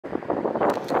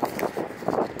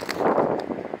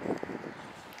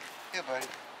buddy.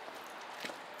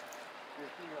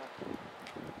 Good heel.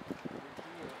 Good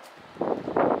heel.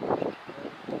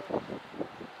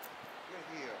 Good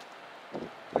heel.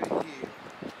 Good heel.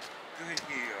 Good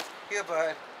heel. Here,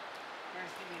 bud.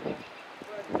 Good heel.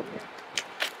 Buddy, here.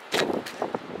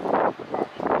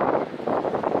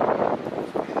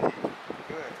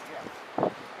 Good, yeah.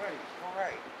 Buddy, go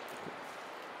right.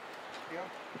 Heel.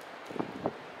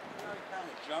 You know, he kind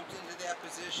of jumped into that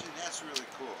position. That's really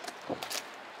cool.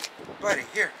 Buddy,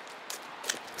 here.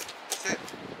 Sit.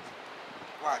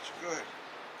 Watch. Good.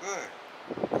 Good.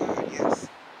 Good. Yes.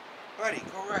 Buddy,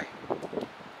 go right.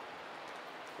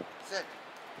 Sit.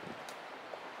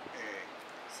 Hey.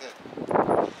 Sit.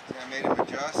 See, I made him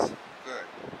adjust. Good.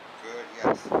 Good.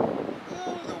 Yes.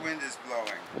 Ooh, the wind is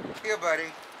blowing. Here,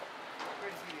 buddy.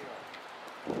 Good heel.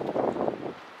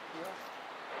 Heel.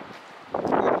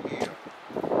 Good heel.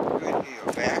 Good heel.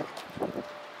 Back.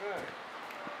 Good.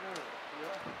 Good.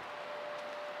 Heel.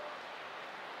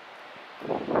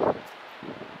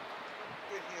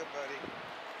 Good heel, buddy.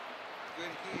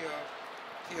 Good heel.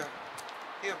 Heel.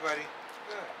 Heel, buddy.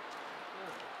 Good.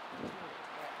 Good.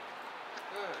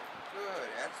 Good. Good.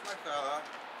 That's my fella.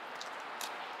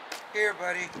 Here,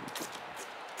 buddy.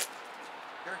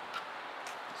 Here.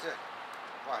 Sit.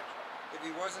 Watch. If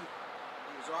he was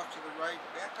off to the right,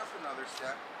 back up another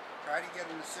step. Try to get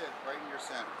him to sit right in your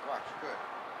center. Watch. Good.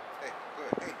 Hey,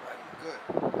 good. Hey, buddy. Good.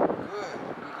 Good.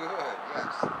 Good.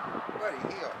 Yes. Buddy,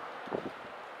 heel.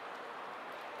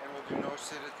 And we'll do no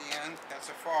sit at the end. That's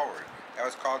a forward. That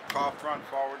was called call front,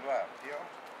 forward, left. Heel.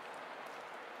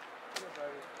 Heel,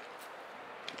 buddy.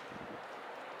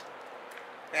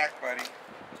 Back, buddy.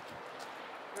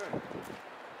 Good.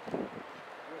 Good.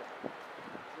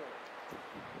 Good.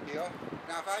 Heel.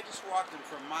 Now, if I just walked him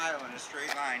for a mile in a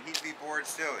straight line, he'd be bored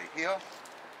silly. Heel.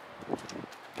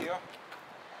 Heel.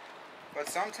 But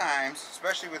sometimes,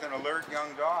 especially with an alert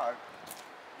young dog,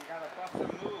 you gotta bust a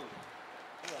move.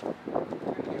 Heel.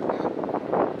 Good, heel,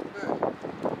 good.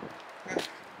 Good.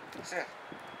 Sit.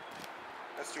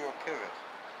 Let's do a pivot.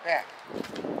 Back.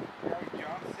 Now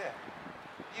jump, sit.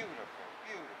 Beautiful,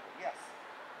 beautiful, yes.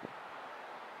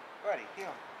 Buddy,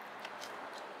 heel.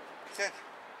 Sit.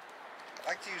 I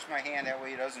like to use my hand, that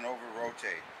way he doesn't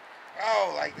over-rotate.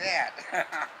 Oh, like that.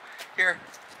 Here.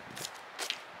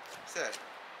 Sit.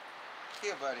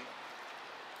 Here, buddy.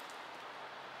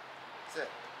 Sit.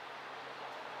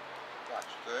 Watch.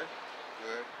 Good.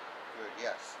 Good. Good.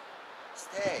 Yes.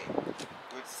 Stay.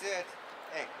 Good sit.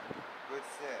 Hey. Good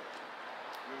sit.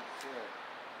 Good sit.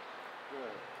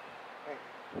 Good. Hey.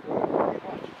 Good. Hey,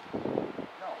 watch.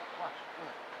 No. Watch.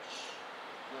 Good.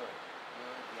 Good.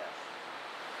 Good. Yes.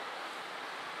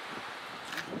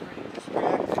 He's pretty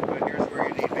distracted, but here's where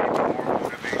you need maybe more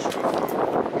motivational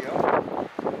food. Heel.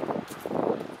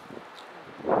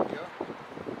 Heel.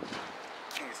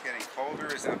 I think it's getting colder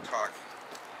as I'm talking.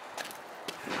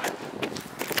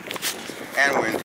 And wind.